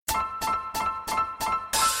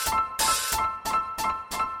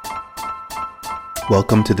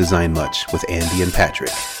Welcome to Design Much with Andy and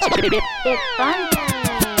Patrick. It's fun.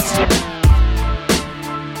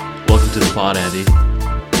 Welcome to the pod, Andy.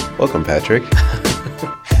 Welcome, Patrick.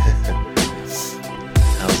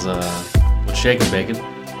 What's shaking, bacon?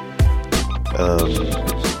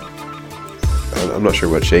 I'm not sure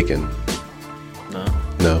what's shaking.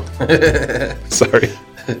 No. Sorry.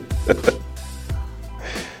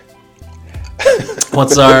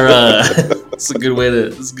 What's our? It's a good way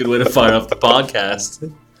to fire up the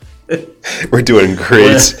podcast. We're doing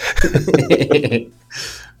great.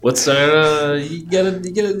 What's our? You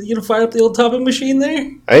gotta fire up the old topping machine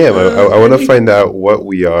there. I am. I want to find out what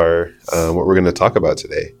we are, what we're going to talk about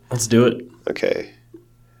today. Let's do it. Okay.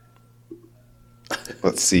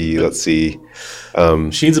 Let's see.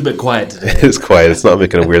 Machine's a bit quiet today. It is quiet. It's not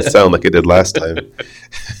making a weird sound like it did last time.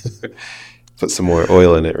 Put some more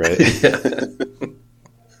oil in it, right?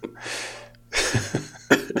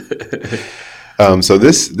 So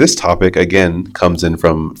this topic again comes in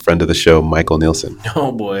from friend of the show, Michael Nielsen.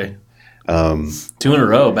 Oh boy. 2 in a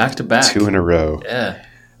row, back to back. 2 in a row. Yeah.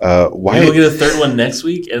 Why? Maybe we'll get a third one next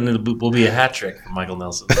week, and it will be a hat trick for Michael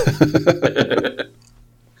Nielsen.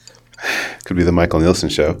 Could be the Michael Nielsen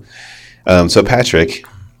show. So Patrick.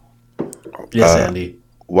 Yes, Andy.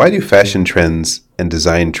 Why do fashion trends and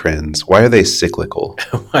design trends, why are they cyclical?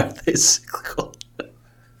 Why are they cyclical?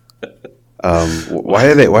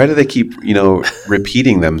 Why do they keep,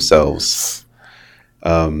 repeating themselves?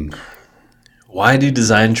 Why do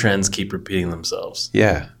design trends keep repeating themselves?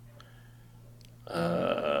 Yeah. It's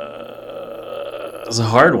a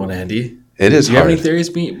hard one, Andy. It is hard. Do you hard. have any theories?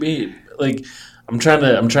 I'm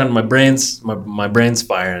trying to my brain's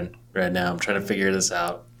firing right now. I'm trying to figure this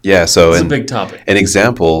out. Yeah, so it's a big topic. An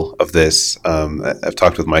example of this, I've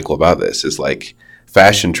talked with Michael about this, is like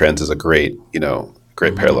fashion trends is a great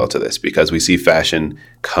parallel to this because we see fashion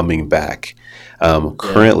coming back.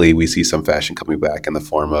 Currently, we see some fashion coming back in the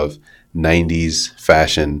form of 90s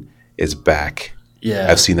fashion is back. Yeah,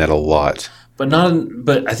 I've seen that a lot. But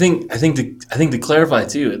I think to clarify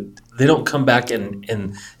too, they don't come back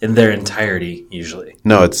in their entirety usually.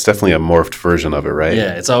 No, it's definitely a morphed version of it, right?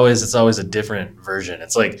 Yeah, it's always a different version.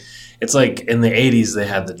 It's like in the 80s they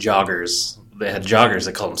had the joggers. They had joggers,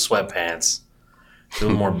 they called them sweatpants. They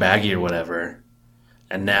were more baggy or whatever.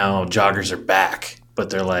 And now joggers are back, but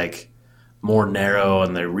they're like more narrow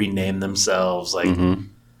and they rename themselves like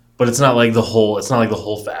but it's not like the whole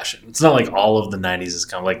fashion. It's not like all of the 90s is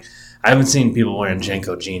kind of like I haven't seen people wearing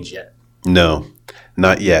Janko jeans yet. No,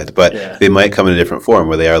 not yet. But they might come in a different form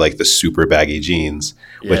where they are like the super baggy jeans,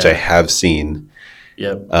 which I have seen.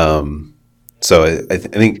 Yep. So I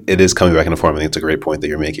think it is coming back in a form. I think it's a great point that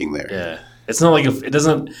you're making there. Yeah. It's not like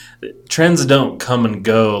trends don't come and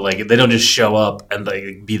go. Like they don't just show up and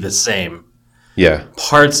like be the same. Yeah.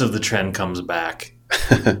 Parts of the trend comes back.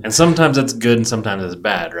 And sometimes that's good and sometimes it's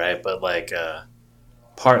bad, right? But like a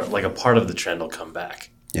part of the trend will come back.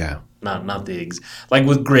 Yeah. Not the like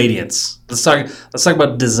with gradients. Let's talk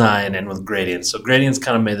about design and with gradients. So gradients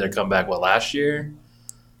kind of made their comeback last year?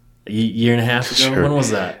 A year and a half ago? Sure. When was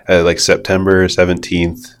that? Like September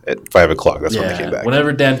 17th at 5 o'clock. That's when they came back.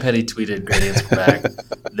 Whenever Dan Petty tweeted gradients were back,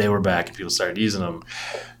 they were back and people started using them.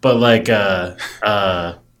 But like they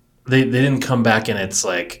didn't come back in its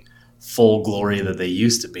like full glory that they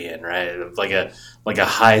used to be in, right? Like a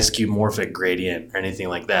high skeuomorphic gradient or anything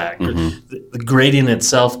like that. The gradient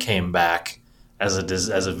itself came back as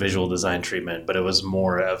a visual design treatment, but it was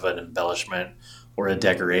more of an embellishment or a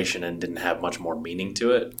decoration and didn't have much more meaning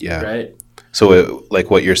to it. Yeah. Right? So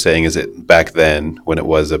what you're saying is that back then when it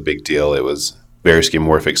was a big deal, it was very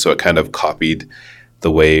skeuomorphic. So it kind of copied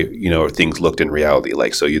the way, things looked in reality.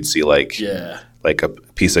 Like, so you'd see like a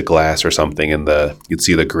piece of glass or something and you'd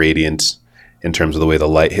see the gradient in terms of the way the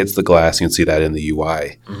light hits the glass. You'd see that in the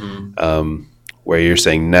UI. Where you're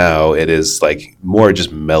saying now it is like more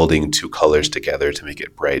just melding two colors together to make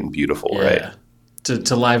it bright and beautiful, right?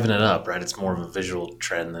 To liven it up, right? It's more of a visual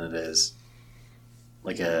trend than it is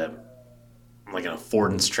like an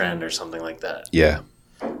affordance trend or something like that. Yeah.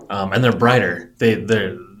 And they're brighter.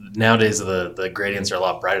 They're nowadays the gradients are a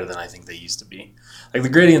lot brighter than I think they used to be. Like the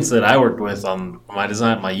gradients that I worked with on my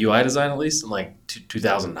UI design, at least in like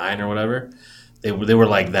 2009 or whatever, they were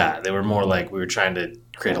like that. They were more like we were trying to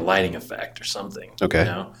create a lighting effect or something. Okay.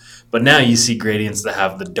 But now you see gradients that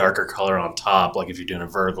have the darker color on top, like if you're doing a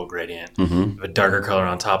vertical gradient, a darker color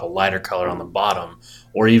on top, a lighter color on the bottom,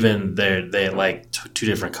 or even they like two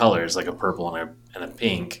different colors, like a purple and a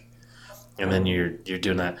pink, and then you're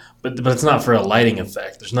doing that. But it's not for a lighting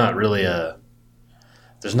effect. There's not really a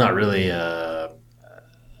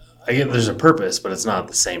I get there's a purpose, but it's not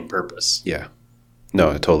the same purpose. Yeah. No,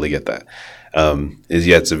 I totally get that.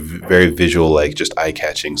 It's a very visual, like just eye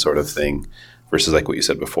catching sort of thing, versus like what you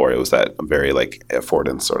said before. It was that very like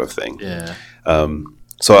affordance sort of thing. Yeah.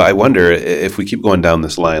 So I wonder if we keep going down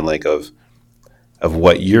this line, like of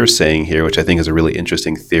what you're saying here, which I think is a really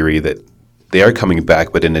interesting theory that they are coming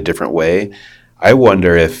back, but in a different way. I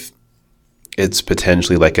wonder if it's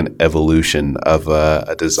potentially like an evolution of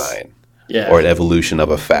a design, or an evolution of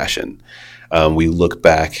a fashion. We look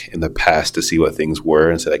back in the past to see what things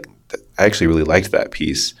were and say, like, I actually really liked that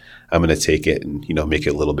piece. I'm going to take it and, make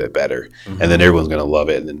it a little bit better. Mm-hmm. And then everyone's going to love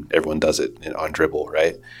it, and then everyone does it on Dribbble,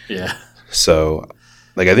 right? Yeah. So,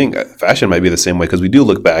 like, I think fashion might be the same way, because we do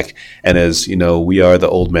look back, and as, we are the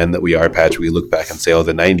old men that we are, Patrick, we look back and say, oh,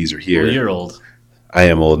 the 90s are here. Well, you're old. I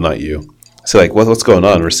am old, not you. So, like, what's going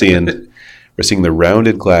on? We're seeing the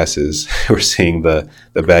rounded glasses. We're seeing the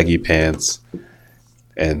baggy pants.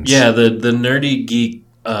 And yeah, the nerdy geek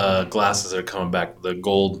glasses are coming back. The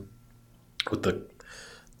gold with the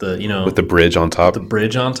with the bridge on top. The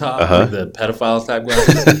bridge on top, like the pedophile type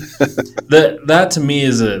glasses. that to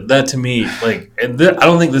me like, I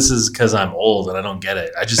don't think this is because I'm old and I don't get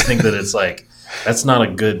it. I just think that it's like, that's not a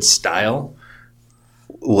good style.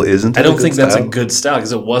 Well, isn't it? I don't think that's a good style,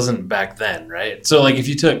 because it wasn't back then, right? So like if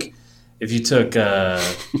you took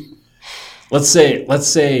let's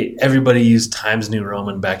say everybody used Times New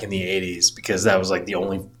Roman back in the 80s, because that was like the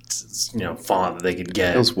only font that they could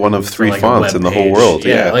get. It was one of 3 fonts in the whole world.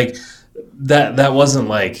 Yeah, like that wasn't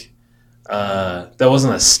like that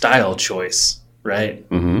wasn't a style choice, right?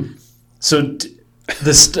 Mm-hmm. So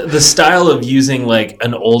the style of using like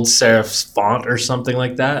an old serif font or something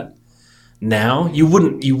like that, now you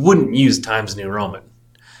wouldn't use Times New Roman.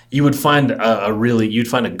 You would find you'd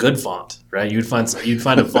find a good font, right? You'd find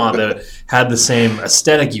a font that had the same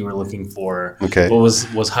aesthetic you were looking for, okay, but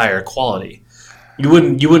was higher quality. You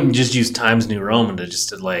wouldn't just use Times New Roman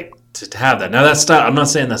to have that. Now that style, I'm not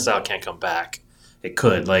saying that style can't come back. It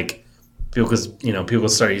could, like, people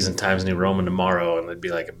start using Times New Roman tomorrow and it'd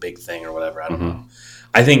be like a big thing or whatever. I don't know.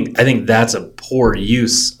 I think that's a poor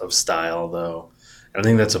use of style, though. I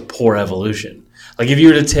think that's a poor evolution. Like if you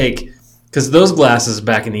were to take, because those glasses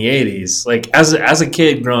back in the 80s, like as a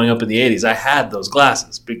kid growing up in the 80s, I had those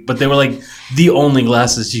glasses, but they were like the only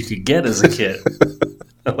glasses you could get as a kid.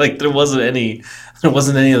 Like there wasn't any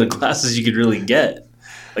other glasses you could really get.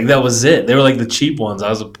 Like that was it. They were like the cheap ones. I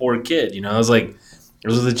was a poor kid, I was like,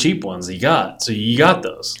 those are the cheap ones that you got. So you got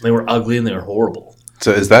those. They were ugly and they were horrible.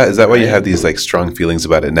 So is that why you have these like strong feelings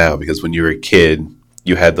about it now? Because when you were a kid,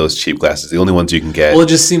 you had those cheap glasses, the only ones you can get. Well, it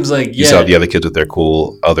just seems like you saw the other kids with their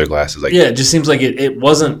cool other glasses. Like, it just seems like it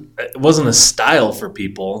wasn't a style for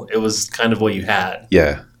people. It was kind of what you had.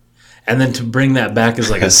 Yeah. And then to bring that back as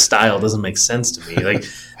like a style doesn't make sense to me.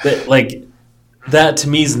 Like that to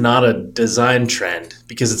me is not a design trend,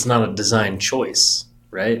 because it's not a design choice,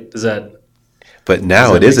 right? But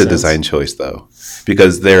now it is a design choice, though,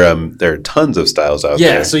 because there are tons of styles out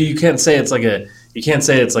there. Yeah, so you can't say it's like a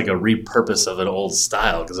repurpose of an old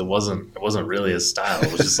style, because it wasn't really a style.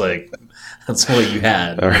 It was just like that's what you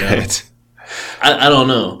had. All right. I don't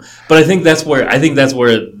know, but I think that's where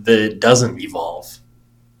it doesn't evolve.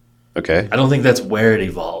 Okay. I don't think that's where it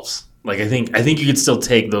evolves. Like I think you could still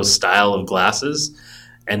take those style of glasses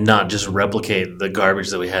and not just replicate the garbage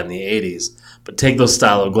that we had in the 80s, but take those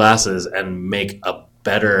style of glasses and make a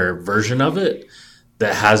better version of it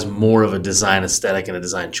that has more of a design aesthetic and a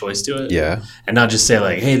design choice to it. Yeah. And not just say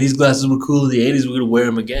like, hey, these glasses were cool in the 80s, we're going to wear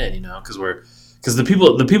them again, because the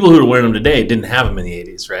people who are wearing them today didn't have them in the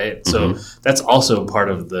 80s, right? So that's also part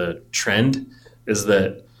of the trend, is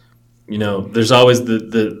that there's always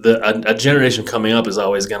a generation coming up is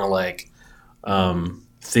always going to like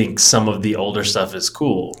think some of the older stuff is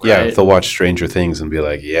cool. Right? Yeah, they'll watch Stranger Things and be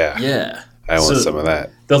like, yeah, I want some of that.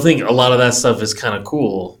 They'll think a lot of that stuff is kind of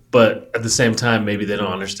cool, but at the same time, maybe they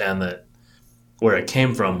don't understand that where it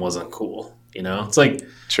came from wasn't cool. It's like,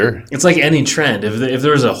 sure, it's like any trend. If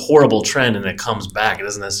there's a horrible trend and it comes back, it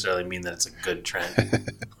doesn't necessarily mean that it's a good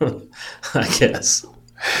trend. I guess.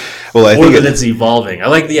 Well, I think it's evolving. I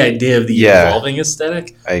like the idea of the evolving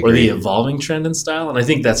aesthetic or the evolving trend and style, and I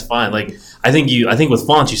think that's fine. Like I think with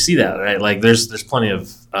fonts you see that, right? Like there's plenty of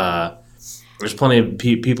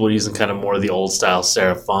people using kind of more of the old style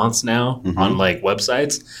serif fonts now on like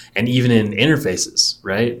websites and even in interfaces,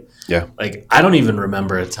 right? Yeah. Like I don't even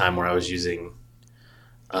remember a time where I was using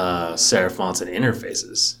serif fonts in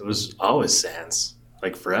interfaces. It was always sans,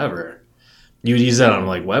 like forever. You would use that on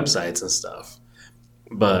like websites and stuff.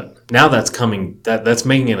 But now that's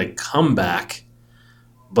making it a comeback,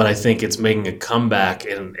 but I think it's making a comeback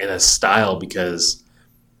in a style because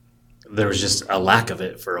there was just a lack of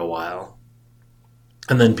it for a while.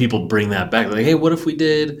 And then people bring that back. Like, hey, what if we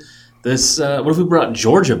did this? What if we brought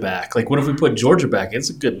Georgia back? Like, what if we put Georgia back? It's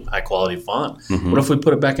a good, high quality font. What if we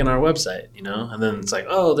put it back in our website? And then it's like,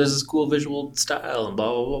 oh, there's this cool visual style and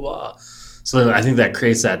blah blah blah blah. So then I think that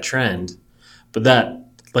creates that trend, but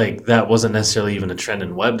that wasn't necessarily even a trend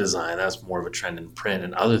in web design. That's more of a trend in print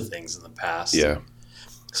and other things in the past. Yeah.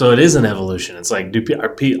 So it is an evolution. It's like,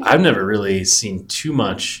 I've never really seen too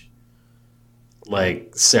much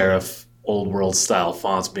like serif old world style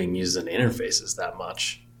fonts being used in interfaces that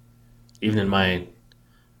much. Even in my,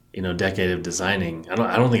 decade of designing, I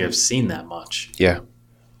don't think I've seen that much. Yeah.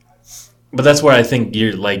 But that's where I think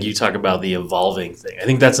you talk about the evolving thing. I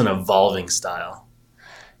think that's an evolving style.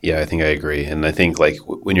 Yeah, I think I agree. And I think like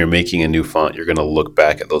when you're making a new font, you're going to look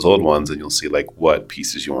back at those old ones and you'll see like what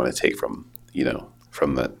pieces you want to take from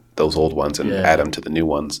those old ones and add them to the new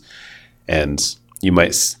ones. And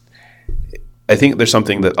I think there's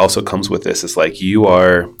something that also comes with this. It's like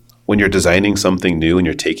when you're designing something new and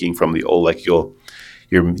you're taking from the old, like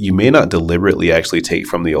you may not deliberately actually take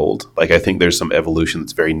from the old. Like I think there's some evolution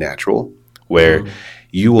that's very natural where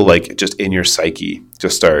you will like just in your psyche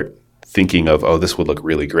just start thinking of, oh, this would look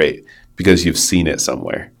really great because you've seen it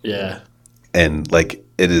somewhere. Yeah. And like,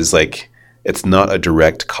 it is like, it's not a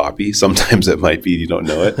direct copy. Sometimes it might be, you don't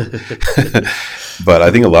know it. But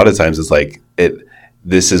I think a lot of times it's like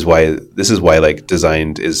this is why like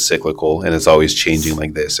design is cyclical and it's always changing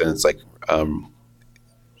like this. And it's like,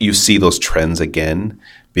 you see those trends again,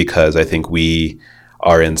 because I think we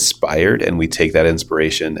are inspired and we take that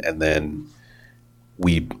inspiration and then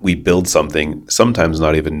we build something, sometimes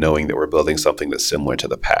not even knowing that we're building something that's similar to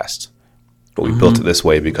the past. But we built it this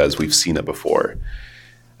way because we've seen it before.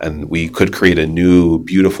 And we could create a new,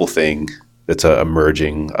 beautiful thing that's a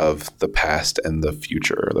merging of the past and the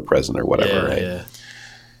future or the present or whatever, right? Yeah.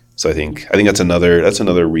 So I think that's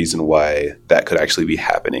another reason why that could actually be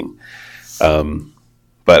happening.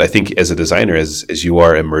 But I think as a designer, as you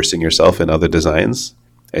are immersing yourself in other designs,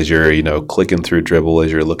 as you're clicking through Dribbble,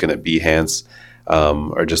 as you're looking at Behance,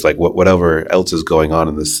 or just like whatever else is going on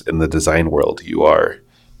in the design world, you are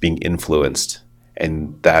being influenced,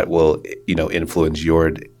 and that will influence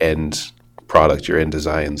your end product, your end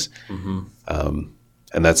designs. And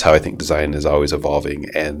that's how I think design is always evolving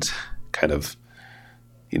and kind of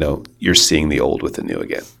you're seeing the old with the new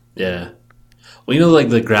again. Yeah. Well, like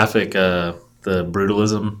the graphic, the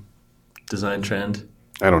brutalism design trend.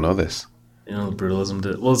 I don't know this. The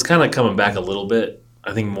brutalism. Well, it's kind of coming back a little bit.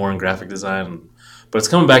 I think more in graphic design, but it's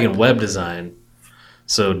coming back in web design.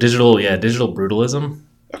 So digital brutalism.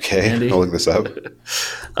 Okay, Andy. I'll look this up.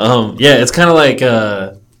 It's kind of like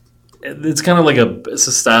it's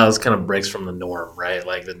a style that kind of breaks from the norm, right?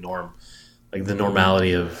 Like the norm, like the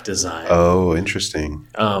normality of design. Oh, interesting.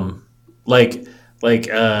 I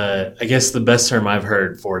guess the best term I've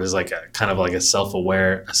heard for it is like a kind of like a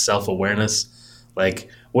self-awareness. Like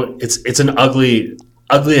it's an ugly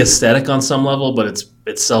aesthetic on some level, but it's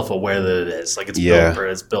self-aware that it is. Like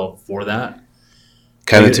it's built for that.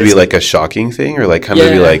 Kind of to be like a shocking thing, or like kind of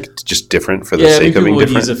to be like just different for the sake of being different. People would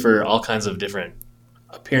use it for all kinds of different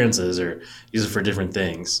appearances or use it for different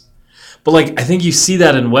things. But like I think you see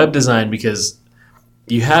that in web design because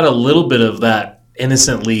you had a little bit of that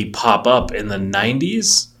innocently pop up in the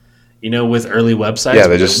 90s, with early websites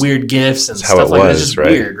with weird GIFs and stuff like that. It's just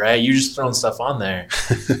weird, right? You're just throwing stuff on there.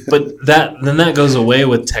 But that goes away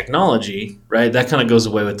with technology, right? That kind of goes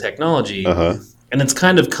away with technology. And it's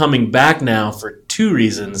kind of coming back now for two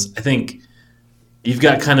reasons. I think you've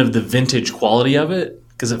got kind of the vintage quality of it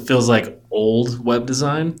because it feels like old web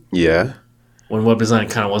design. Yeah. When web design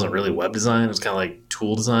kind of wasn't really web design. It was kind of like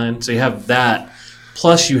tool design. So you have that.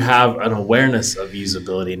 Plus you have an awareness of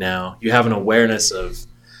usability now. You have an awareness of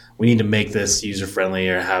we need to make this user-friendly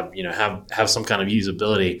or have some kind of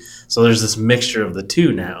usability. So there's this mixture of the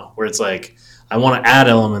two now where it's like I want to add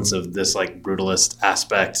elements of this like brutalist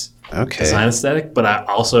aspect design aesthetic, but I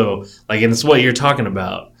also and it's what you're talking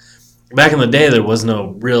about. Back in the day, there was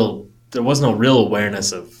no real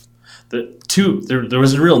awareness of there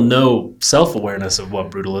was no self-awareness of what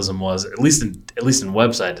brutalism was, at least in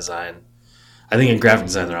website design. I think in graphic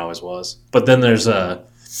design there always was, but then there's the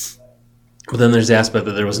aspect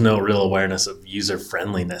that there was no real awareness of user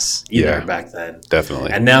friendliness either back then.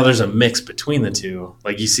 Definitely. And now there's a mix between the two.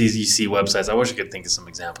 Like you see websites. I wish I could think of some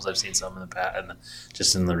examples. I've seen some in the past,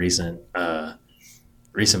 just in the recent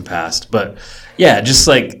past. But yeah, just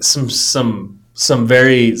like some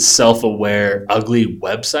very self-aware, ugly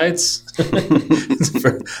websites,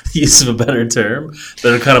 for the use of a better term,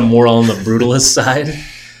 that are kind of more on the brutalist side.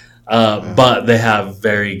 But they have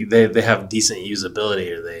they have decent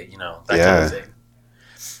usability, or that kind of thing.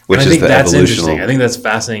 which I is think the that's evolutional. interesting. I think that's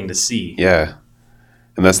fascinating to see. Yeah,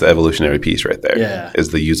 and that's the evolutionary piece right there. Yeah.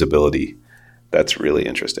 Is the usability. That's really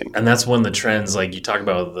interesting. And that's when the trends, like you talk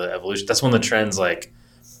about the evolution, that's when the trends like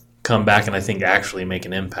come back and I think actually make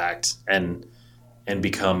an impact and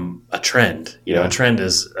become a trend. You know, a trend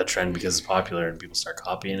is a trend because it's popular and people start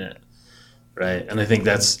copying it. Right. And I think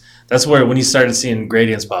that's where when you started seeing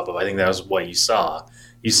gradients pop up, I think that was what you saw.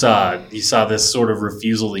 You saw this sort of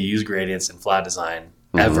refusal to use gradients in flat design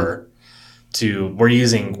ever to we're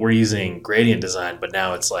using gradient design, but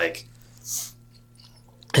now it's like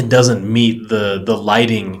it doesn't meet the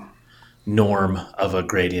lighting norm of a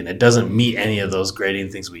gradient. It doesn't meet any of those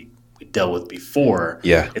gradient things we dealt with before.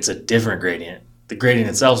 Yeah. It's a different gradient. The gradient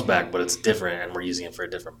itself's back, but it's different and we're using it for a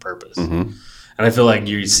different purpose. And I feel like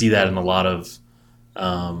you see that in a lot of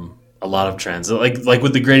trends. Like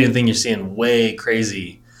with the gradient thing, you're seeing way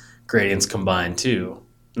crazy gradients combined too.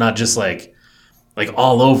 Not just like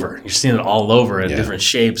all over. You're seeing it all over in different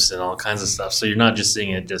shapes and all kinds of stuff. So you're not just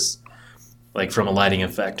seeing it just like from a lighting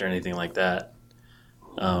effect or anything like that.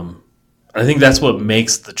 I think that's what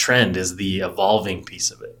makes the trend is the evolving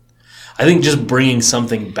piece of it. I think just bringing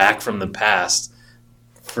something back from the past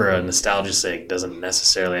for a nostalgia's sake doesn't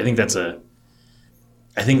necessarily. I think that's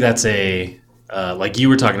a like you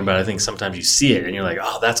were talking about. I think sometimes you see it and you're like,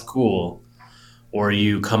 oh, that's cool, or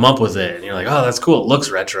you come up with it and you're like, oh, that's cool. It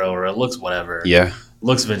looks retro or it looks whatever. Yeah, it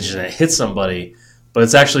looks vintage and it hits somebody. But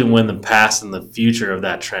it's actually when the past and the future of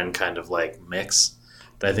that trend kind of like mix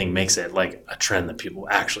that I think makes it like a trend that people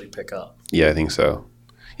actually pick up. Yeah, I think so.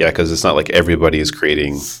 Yeah, because it's not like everybody is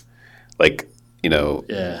creating like,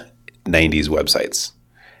 90s websites.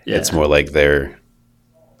 Yeah. It's more like they're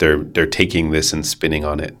taking this and spinning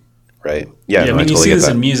on it, right? Yeah, I mean, I totally you see get this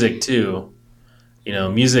that. in music too.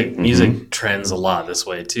 Music trends a lot this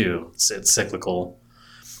way too. It's cyclical.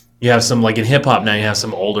 You have some, like in hip hop now, you have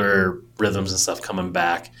some older rhythms and stuff coming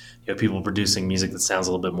back. You have people producing music that sounds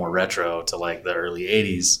a little bit more retro to like the early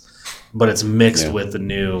 80s, but it's mixed with the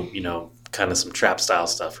new, kind of some trap style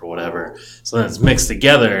stuff or whatever. So then it's mixed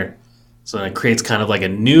together. So then it creates kind of like a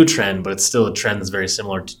new trend, but it's still a trend that's very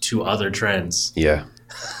similar to two other trends. Yeah.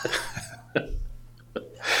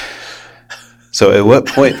 So at what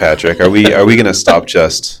point, Patrick, are we going to stop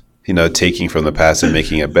just, taking from the past and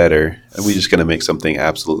making it better? Are we just going to make something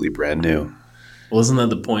absolutely brand new? Well, isn't that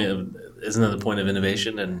the point of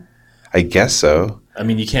innovation? And I guess so. I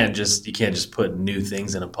mean, you can't just put new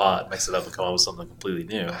things in a pot, mix it up, and come up with something completely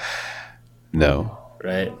new. No.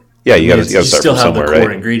 Right? Yeah, you got to start still from have somewhere, the core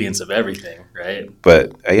right? ingredients of everything, right?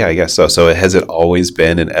 But yeah, I guess so. So has it always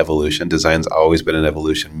been an evolution? Design's always been an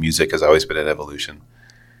evolution. Music has always been an evolution.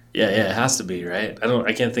 Yeah, it has to be, right?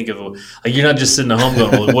 I can't think of like you're not just sitting at home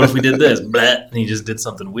going, well, what if we did this? Blah, and you just did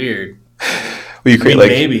something weird. Well, you create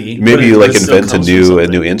maybe you like invent a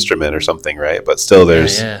new instrument or something, right? But still,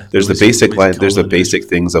 there's the basic line. There's the basic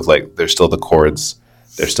things of like there's still the chords.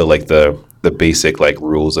 There's still like the basic like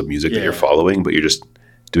rules of music that you're following, but you're just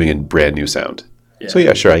doing a brand new sound. Yeah. So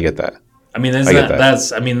yeah, sure, I get that. I mean,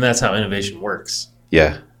 that's how innovation works.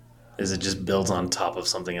 Yeah, is it just builds on top of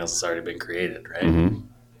something else that's already been created, right? Mm-hmm.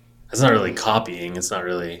 It's not really copying. It's not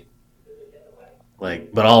really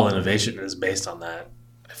like, but all innovation is based on that.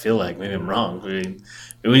 I feel like maybe I'm wrong. We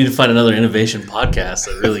need to find another innovation podcast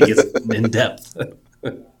that really gets in depth.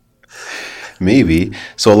 Maybe.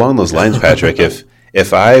 So along those lines, Patrick,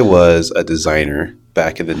 if I was a designer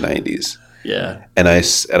back in the 90s, yeah, and I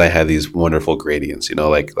had these wonderful gradients,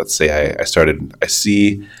 like let's say I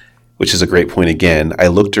see, which is a great point again. I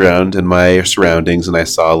looked around in my surroundings and I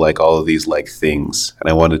saw like all of these like things, and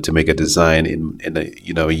I wanted to make a design in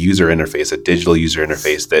a user interface, a digital user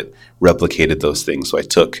interface that replicated those things. So I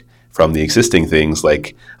took from the existing things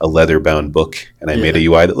like a leather-bound book, and I made a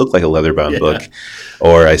UI that looked like a leather-bound book.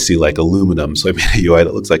 Or I see like aluminum, so I made a UI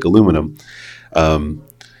that looks like aluminum.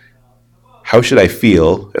 How should I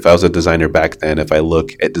feel if I was a designer back then if I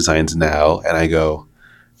look at designs now and I go,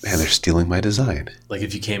 man, they're stealing my design? Like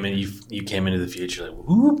if you came in, you came into the future, like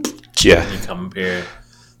whoop, yeah, and you come up here,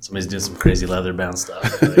 somebody's doing some crazy leather-bound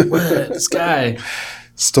stuff. You're like, what? This guy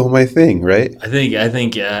stole my thing, right? I think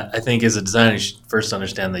as a designer, you should first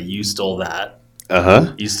understand that you stole that.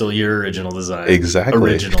 You stole your original design. Exactly.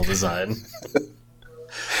 Original design.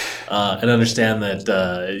 And understand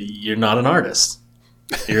that you're not an artist.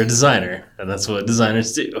 You're a designer, and that's what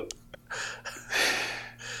designers do.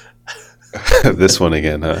 This one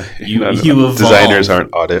again, huh? You evolve. Designers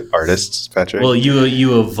aren't artists, Patrick. Well,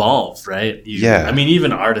 you evolve, right? Yeah. I mean,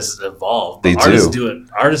 even artists evolve. They do.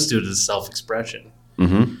 Artists do it as self-expression.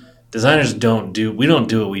 Mm-hmm. Designers don't do. We don't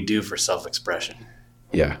do what we do for self-expression.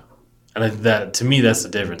 Yeah. And that to me, that's the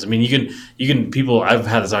difference. I mean, you can people. I've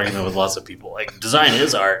had this argument with lots of people. Like, design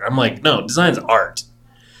is art. I'm like, no, design's art,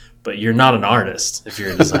 but you're not an artist if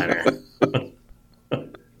you're a designer.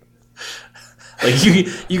 Like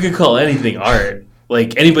you could call anything art.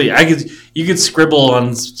 Like anybody, you could scribble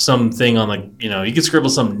on something on the, you could scribble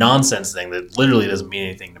some nonsense thing that literally doesn't mean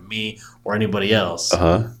anything to me or anybody else,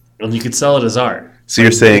 and you could sell it as art. So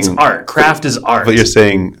you're saying it's art. Craft is art. But you're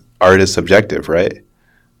saying art is subjective, right?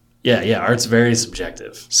 Yeah, art's very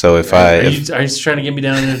subjective. So if are you trying to get me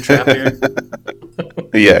down in a trap here?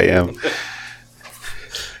 Yeah, I am.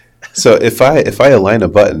 So if I align a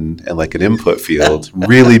button and like an input field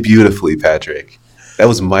really beautifully, Patrick, that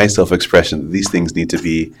was my self-expression. These things need to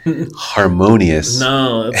be harmonious.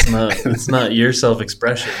 No, it's not. It's not your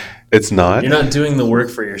self-expression. It's not? You're not doing the work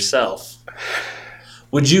for yourself.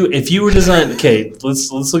 Would you, if you were designing, okay,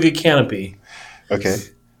 let's look at Canopy. Okay.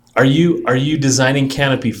 Are you designing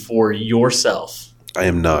Canopy for yourself? I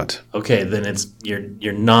am not. Okay, then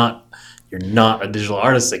you're not a digital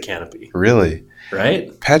artist at Canopy. Really?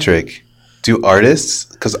 Right? Patrick, do artists,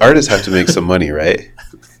 because artists have to make some money, right?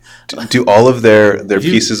 Do all of their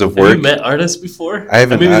pieces of work... Have you met artists before? I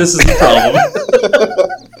haven't. Maybe this is the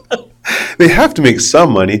problem. They have to make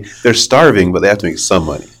some money. They're starving, but they have to make some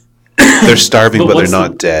money. They're starving, but they're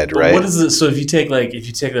not dead, right? What is it? So if you take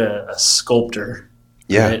a sculptor,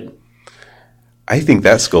 yeah, right? I think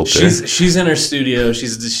that sculptor. She's in her studio.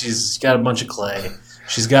 She's got a bunch of clay.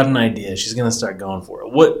 She's got an idea. She's gonna start going for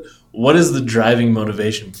it. What is the driving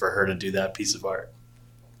motivation for her to do that piece of art?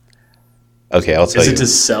 Okay, I'll tell you. Is it to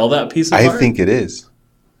sell that piece of art? I think it is.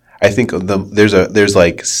 I think there's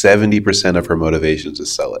like 70% of her motivation to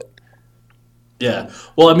sell it. Yeah.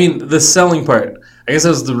 Well, I mean, the selling part, I guess that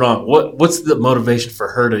was the wrong. What's the motivation for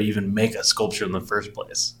her to even make a sculpture in the first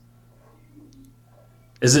place?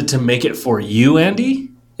 Is it to make it for you, Andy?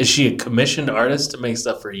 Is she a commissioned artist to make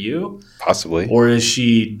stuff for you? Possibly. Or is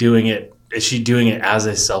she doing it as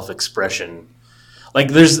a self-expression? Like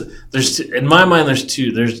there's in my mind there's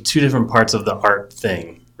two different parts of the art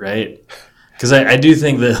thing, right? Because I do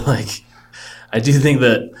think that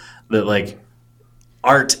like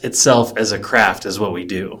art itself as a craft is what we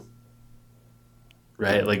do,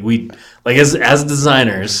 right? Like as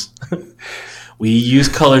designers, we use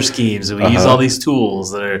color schemes and we use all these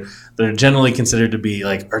tools that are generally considered to be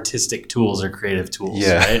like artistic tools or creative tools,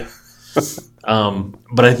 right?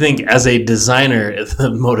 But I think as a designer,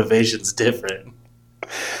 the motivation's different.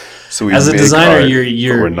 So as a designer,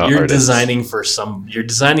 you're designing for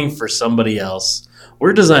somebody else.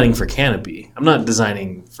 We're designing for Canopy. I'm not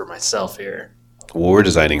designing for myself here. Well, we're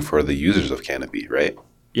designing for the users of Canopy, right?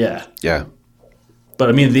 Yeah. Yeah. But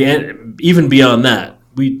I mean, even beyond that,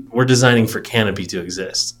 we're designing for Canopy to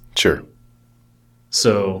exist. Sure.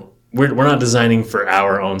 So we're not designing for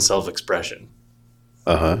our own self-expression.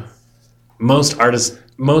 Most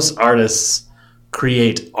artists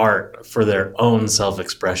create art for their own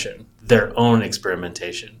self-expression, their own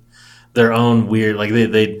experimentation, their own weird, like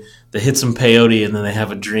they hit some peyote and then they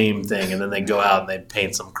have a dream thing and then they go out and they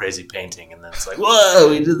paint some crazy painting and then it's like, whoa,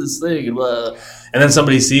 we did this thing, whoa. And then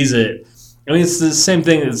somebody sees it. I mean, it's the same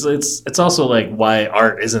thing. It's also like why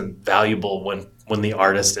art isn't valuable when the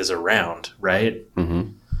artist is around, right? Mm-hmm.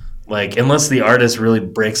 Like unless the artist really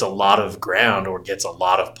breaks a lot of ground or gets a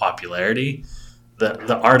lot of popularity,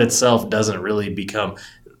 the art itself doesn't really become.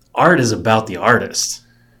 Art is about the artist,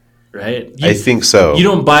 right? I think so. You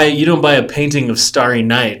don't buy a painting of Starry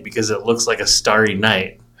Night because it looks like a starry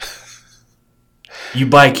night. You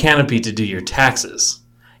buy Canopy to do your taxes.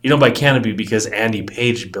 You don't buy Canopy because Andy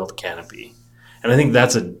Page built Canopy. And I think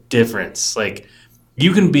that's a difference. Like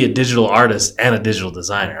you can be a digital artist and a digital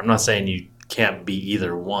designer. I'm not saying you can't be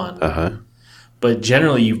either one. But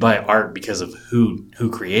generally you buy art because of who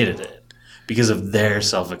created it. Because of their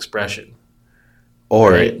self-expression,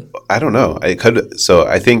 or right? I don't know. I could. So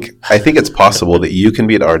I think it's possible that you can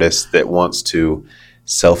be an artist that wants to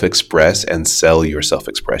self-express and sell your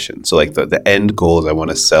self-expression. So like the end goal is I want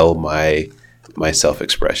to sell my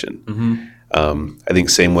self-expression. Mm-hmm. I think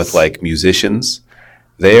same with like musicians.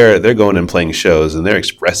 They're going and playing shows and they're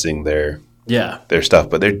expressing their stuff,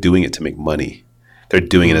 but they're doing it to make money. They're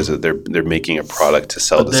doing it as they're making a product to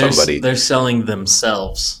sell to somebody. They're selling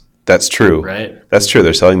themselves. That's true. Right. That's true.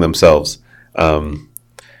 They're selling themselves. But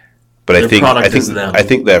I think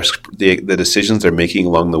the decisions they're making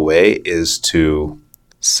along the way is to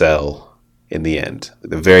sell in the end.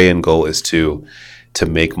 The very end goal is to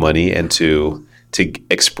make money and to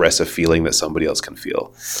express a feeling that somebody else can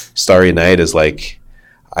feel. Starry Night is like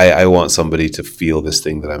I want somebody to feel this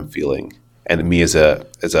thing that I'm feeling. And me as a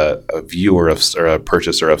viewer or a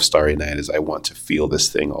purchaser of Starry Night is I want to feel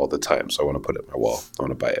this thing all the time. So I want to put it on my wall. I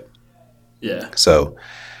want to buy it. Yeah. So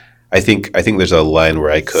I think there's a line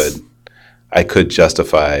where I could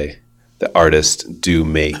justify the artists do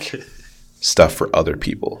make stuff for other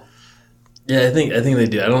people. Yeah, I think they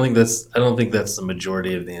do. I don't think that's the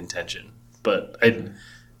majority of the intention, but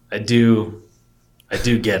I do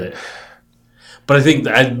get it. But I think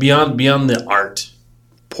that beyond the art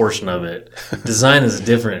portion of it, design is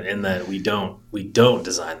different in that we don't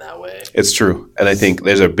design that way. It's true, and I think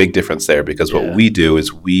there's a big difference there because what we do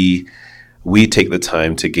is we take the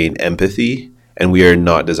time to gain empathy, and we are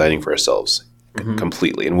not designing for ourselves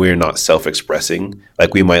completely, and we are not self-expressing.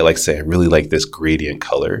 Like we might say, I really like this gradient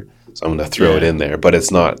color, so I'm going to throw it in there, but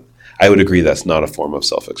it's not. I would agree that's not a form of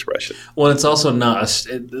self-expression. Well, it's also not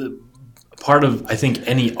part of, I think,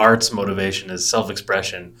 any art's motivation is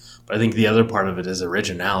self-expression, but I think the other part of it is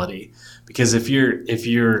originality. Because if you're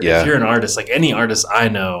an artist, like any artist I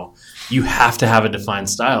know, you have to have a defined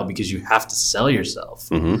style because you have to sell yourself,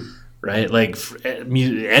 right? Like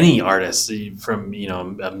any artist, from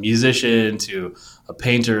a musician to a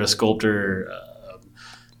painter, a sculptor,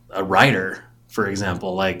 a writer, for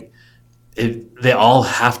example, like they all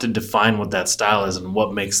have to define what that style is and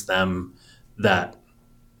what makes them that.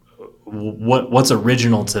 What's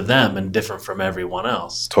original to them and different from everyone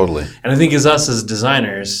else. Totally. And I think as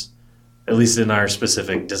designers, at least in our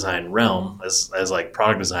specific design realm, as like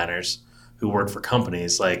product designers who work for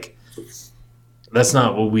companies, like that's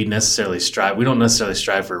not what we necessarily strive. We don't necessarily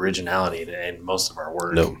strive for originality in most of our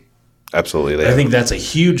work. No, absolutely. I think that's a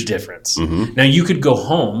huge difference. Now you could go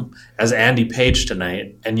home as Andy Page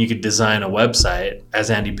tonight and you could design a website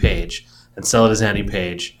as Andy Page and sell it as Andy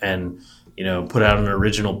Page and put out an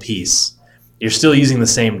original piece. You're still using the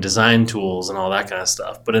same design tools and all that kind of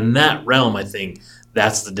stuff. But in that realm, I think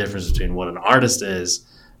that's the difference between what an artist is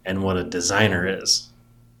and what a designer is.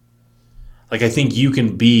 Like, I think you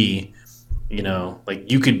can be,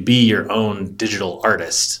 you could be your own digital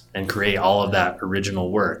artist and create all of that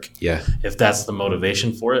original work. Yeah. If that's the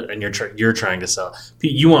motivation for it, and you're trying to sell.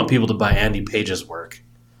 You want people to buy Andy Page's work.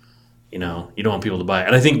 You don't want people to buy it.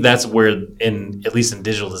 And I think that's where, at least in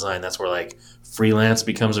digital design, that's where like freelance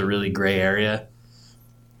becomes a really gray area.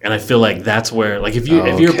 And I feel like that's where, like, if you're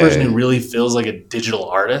a person who really feels like a digital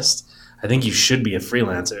artist, I think you should be a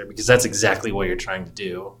freelancer because that's exactly what you're trying to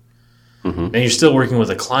do. And you're still working with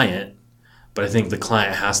a client, but I think the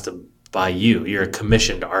client has to buy you. You're a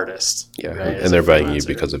commissioned artist. Yeah, right, and they're buying you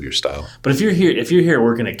because of your style. But if you're here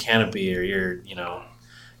working at Canopy or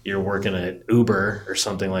you're working at Uber or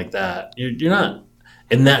something like that, you're not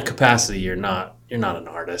in that capacity. You're not an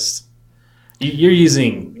artist. You're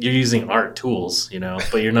using art tools,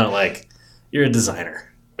 but you're not like you're a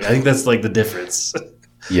designer. I think that's like the difference.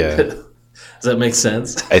 Yeah. Does that make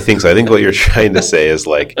sense? I think so. I think what you're trying to say is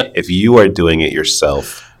like if you are doing it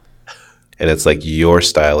yourself and it's like your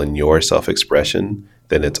style and your self-expression,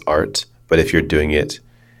 then it's art. But if you're doing it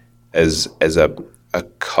as a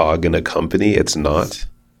cog in a company, it's not.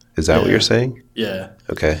 Is that what you're saying? Yeah.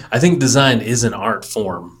 Okay. I think design is an art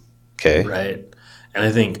form. Okay. Right? And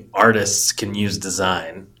I think artists can use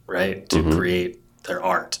design, right, to create their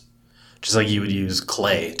art. Just like you would use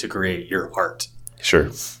clay to create your art. Sure.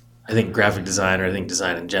 I think graphic design, or I think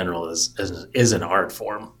design in general is an art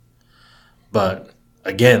form. But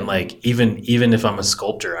again, like even if I'm a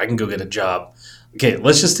sculptor, I can go get a job. Okay,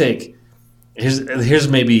 let's just take here's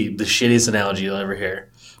maybe the shittiest analogy you'll ever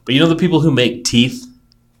hear. But the people who make teeth,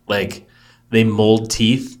 like they mold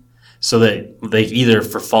teeth so that they either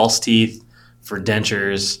for false teeth, for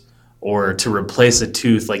dentures, or to replace a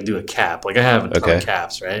tooth, like do a cap. Like I have a ton of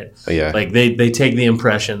caps, right? Oh, yeah. Like they take the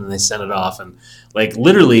impression and they send it off, and like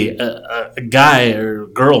literally a guy or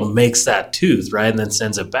girl makes that tooth, right, and then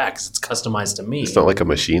sends it back because it's customized to me. It's not like a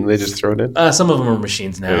machine; they just throw it in. Some of them are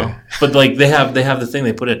machines now, but like they have the thing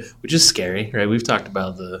they put in, which is scary, right? We've talked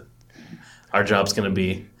about our job's going to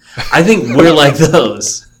be. I think we're like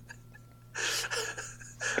those.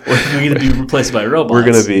 We're going to be replaced by robots. We're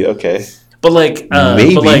going to be okay. But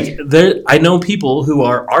maybe. But like, I know people who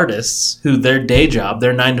are artists who their day job,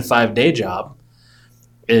 their 9-to-5 day job,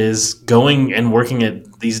 is going and working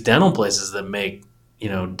at these dental places that make,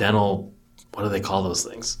 dental. What do they call those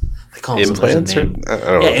things? They call them implants.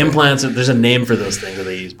 Implants. There's a name for those things that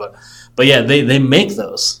they use, but yeah, they make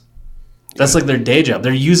those. That's like their day job.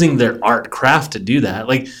 They're using their art craft to do that.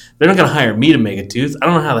 Like they're not going to hire me to make a tooth. I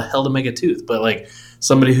don't know how the hell to make a tooth, but like.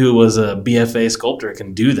 Somebody who was a BFA sculptor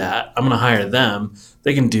can do that. I'm going to hire them.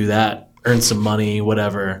 They can do that, earn some money,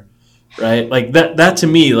 whatever, right? Like that to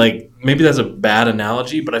me, like maybe that's a bad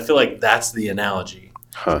analogy, but I feel like that's the analogy.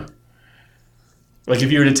 Huh. Like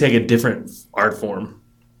if you were to take a different art form,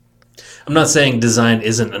 I'm not saying design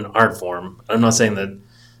isn't an art form. I'm not saying that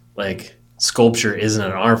like sculpture isn't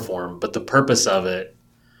an art form, but the purpose of it,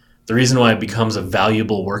 the reason why it becomes a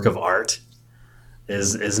valuable work of art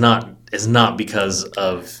is not because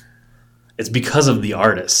of, it's because of the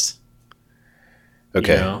artist.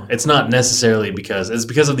 Okay. You know? It's not necessarily it's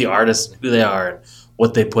because of the artist and who they are and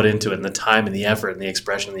what they put into it and the time and the effort and the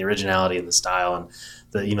expression and the originality and the style and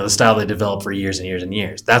the style they developed for years and years and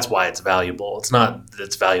years. That's why it's valuable. It's not that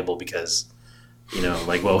it's valuable because,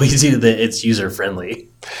 like what we do, that it's user friendly.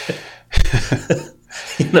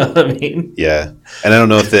 You know what I mean? Yeah. And I don't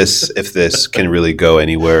know if this can really go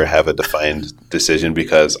anywhere or have a defined decision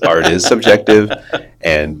because art is subjective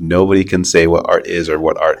and nobody can say what art is or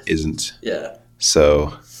what art isn't. Yeah.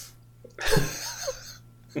 So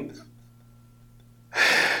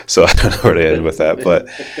I don't know where to end with that, but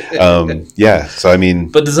yeah. So I mean,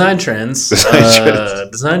 but design trends, the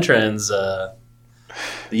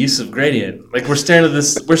use of gradient. Like we're staring at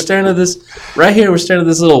this right here. We're staring at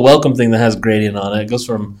this little welcome thing that has gradient on it. It goes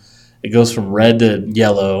from red to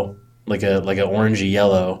yellow, like an orangey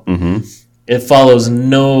yellow. Mm-hmm. It follows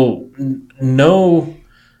no.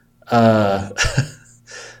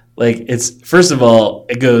 Like it's first of all,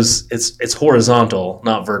 it's horizontal,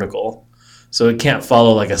 not vertical. So it can't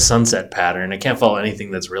follow like a sunset pattern. It can't follow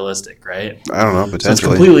anything that's realistic, right? I don't know,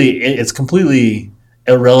 potentially. So it's completely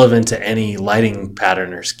irrelevant to any lighting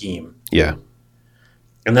pattern or scheme. Yeah.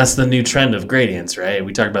 And that's the new trend of gradients, right?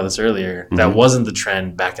 We talked about this earlier. Mm-hmm. That wasn't the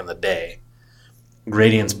trend back in the day.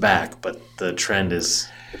 Gradients back, but the trend is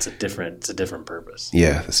it's a different purpose.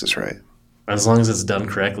 Yeah, this is right. As long as it's done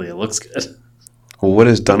correctly, it looks good. Well, what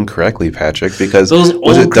is done correctly, Patrick? Because those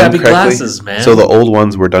old crappy glasses, man. So the old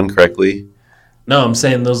ones were done correctly. No, I'm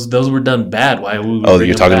saying those were done bad. Why would we? Oh,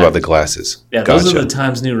 you're talking about the glasses. Yeah, gotcha. Those are the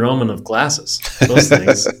Times New Roman of glasses. Those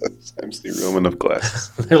things. Times New Roman of glasses.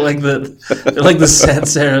 They're like the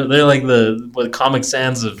sans serif. They're like the Comic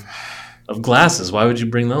Sans of glasses. Why would you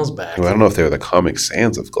bring those back? Well, I don't know if they were the Comic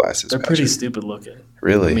Sans of glasses. They're pretty stupid looking.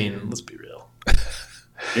 Really? I mean, let's be real.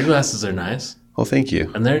 Your glasses are nice. Well, thank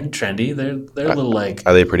you. And they're trendy. They're a little like.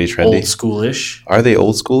 Are they pretty trendy? Old schoolish. Are they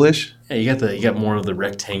old schoolish? Yeah, you got more of the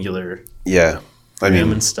rectangular. Yeah.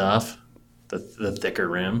 Rim and stuff, the thicker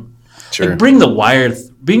rim. Sure. Like bring the wire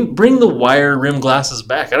rim glasses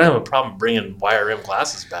back. I don't have a problem bringing wire rim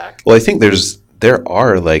glasses back. Well, I think there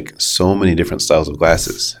are like so many different styles of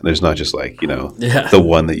glasses. There's not just like the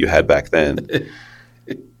one that you had back then.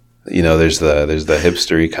 There's the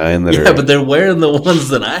hipstery kind that are. But they're wearing the ones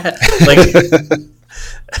that I had. Like,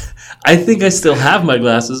 I think I still have my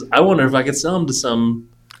glasses. I wonder if I could sell them to some.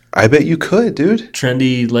 I bet you could, dude.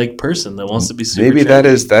 Trendy person that wants to be super Maybe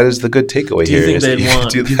trendy. that is the good takeaway here. Do you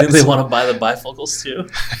think they want to buy the bifocals too?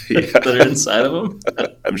 That are inside of them?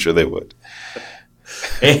 I'm sure they would.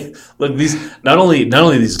 Hey, look, these not only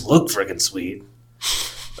these look freaking sweet.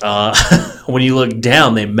 When you look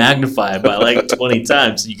down, they magnify by like 20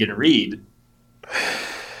 times so you can read.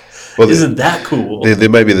 Well, isn't that cool? They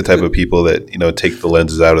might be the type of people that take the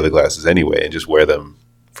lenses out of the glasses anyway and just wear them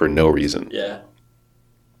for no reason. Yeah.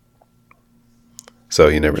 So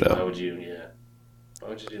you never know. Why would you do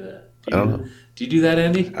that? I don't know. Do you do that,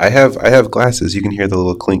 Andy? I have glasses. You can hear the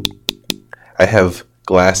little clink. I have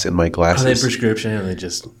glass in my glasses. Are they prescription or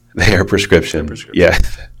They are prescription. Yeah.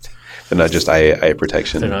 They're not just eye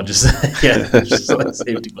protection. They're not just just like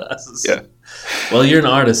safety glasses. Yeah. Well, you're an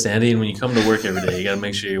artist, Andy, and when you come to work every day, you got to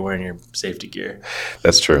make sure you're wearing your safety gear.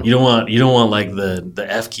 That's true. You don't want like the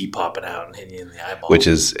F key popping out and hitting you in the eyeball. Which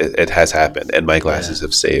is it has happened, and my glasses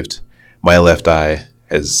have saved. My left eye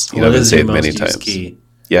has been saved many times. Key.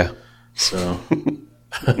 Yeah. So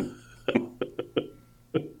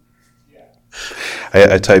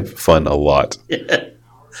I type fun a lot. Yeah.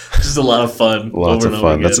 Just a lot of fun. Lots of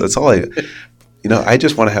fun. That's all I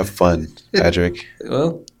just want to have fun, Patrick.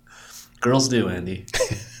 Well, girls do, Andy.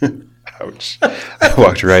 Ouch. I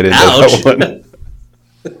walked right into that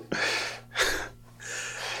one.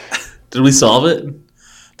 Did we solve it?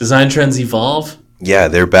 Design trends evolve? Yeah,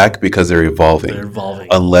 they're back because they're evolving. They're evolving.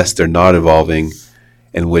 Unless they're not evolving,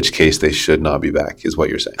 in which case they should not be back, is what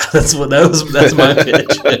you're saying. That's my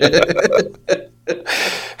pitch.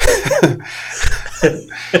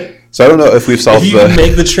 So I don't know if we've solved if you can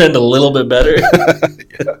make the trend a little bit better.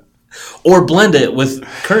 Yeah. Or blend it with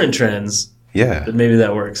current trends. Yeah. Then maybe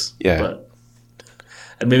that works. Yeah.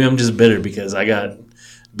 And maybe I'm just bitter because I got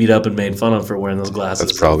beat up and made fun of for wearing those glasses.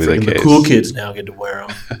 That's probably the case. The cool kids now get to wear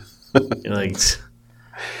them. You're like,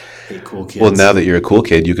 hey, cool kids. Well, now that you're a cool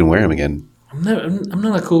kid, you can wear them again. I'm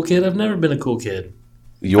not a cool kid. I've never been a cool kid.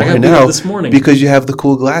 You are now this morning because you have the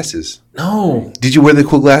cool glasses. No. Did you wear the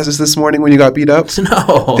cool glasses this morning when you got beat up?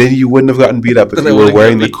 No. Then you wouldn't have gotten beat up if you were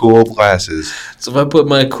wearing the cool glasses. So if I put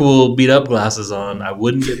my cool beat up glasses on, I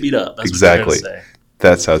wouldn't get beat up. That's exactly. What you're trying to say.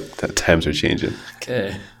 That's how times are changing.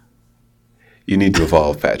 Okay. You need to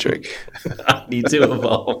evolve, Patrick. I need to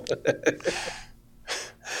evolve.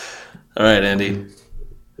 All right, Andy.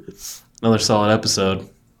 Another solid episode.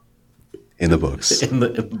 In the books. In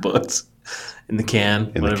the books. In the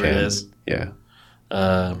can, in whatever the can. It is.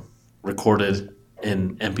 Yeah. Recorded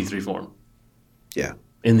in MP3 form. Yeah.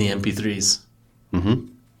 In the MP3s. Mm-hmm.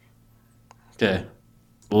 Okay.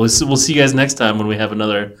 Well, we'll see you guys next time when we have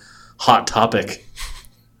another hot topic.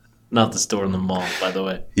 Not the store in the mall, by the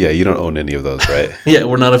way. Yeah, you don't own any of those, right? Yeah,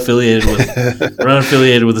 we're not affiliated with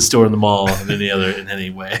the store in the mall in any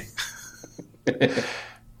way.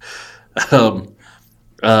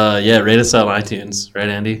 Yeah, rate us on iTunes, right,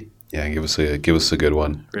 Andy? Yeah, give us a good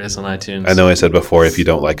one. Rate us on iTunes. I know I said before, if you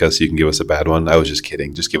don't like us, you can give us a bad one. I was just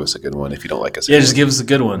kidding. Just give us a good one if you don't like us. Yeah, just give us a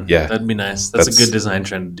good one. Yeah, that'd be nice. That's a good design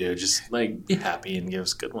trend to do. Just like be happy and give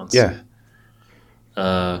us good ones. Yeah.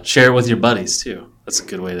 Share it with your buddies too. That's a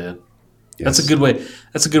good way to. Yes. That's a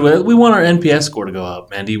good way. We want our NPS score to go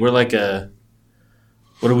up, Andy. We're like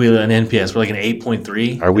what are we an NPS? We're like an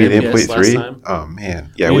 8.3. Are we an 8.3? Oh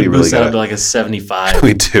man, yeah, we really got up to like a 75.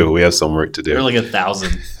 We do. We have some work to do. We're like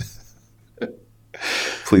 1,000.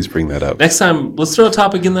 Please bring that up. Next time, let's throw a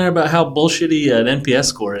topic in there about how bullshitty an NPS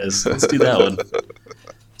score is. Let's do that one.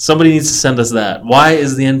 Somebody needs to send us that. Why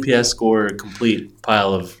is the NPS score a complete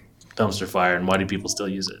pile of dumpster fire, and why do people still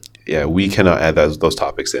use it? Yeah, we cannot add those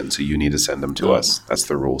topics in, so you need to send them to us. That's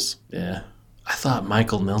the rules. Yeah. I thought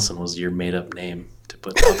Michael Nelson was your made-up name to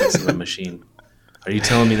put topics in the machine. Are you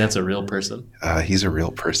telling me that's a real person? He's a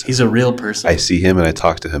real person. He's a real person? I see him and I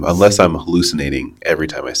talk to him, unless I'm hallucinating every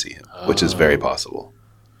time I see him, which is very possible.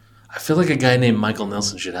 I feel like a guy named Michael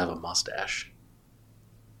Nelson should have a mustache.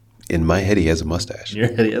 In my head, he has a mustache. In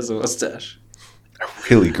your head, he has a mustache. A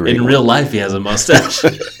really great In real life, he has a mustache.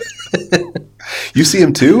 You see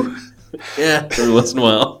him too? Yeah, every once in a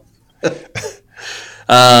while.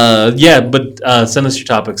 But send us your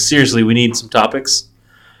topics. Seriously, we need some topics.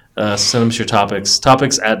 Send us your topics.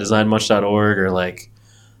 Topics at designmuch.org or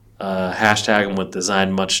hashtag them with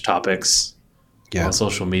designmuchtopics on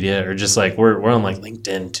social media, or just we're on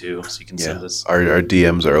LinkedIn too, so you can send us. Our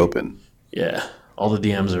DMs are open. Yeah, all the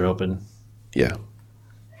DMs are open. Yeah.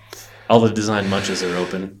 All the Design Muches are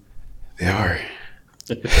open. They are.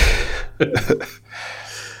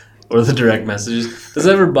 Or the direct messages. Does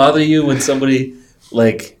it ever bother you when somebody,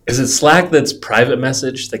 is it Slack that's private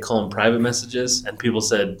message? They call them private messages, and people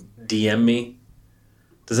said, DM me.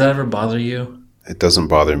 Does that ever bother you? It doesn't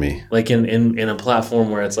bother me. In a platform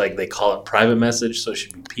where it's they call it private message, so it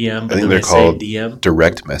should be PM, but I think then they're called DM?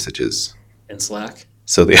 Direct messages. In Slack?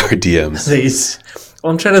 So they are DMs.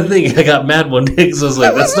 I'm trying to think. I got mad one day because I was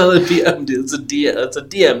like, that's not a PM, dude. It's a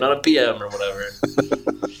DM, not a PM or whatever.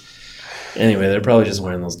 Anyway, they're probably just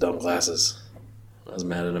wearing those dumb glasses. I was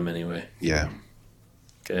mad at them anyway. Yeah.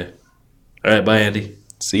 Okay. All right. Bye, Andy.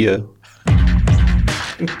 See ya.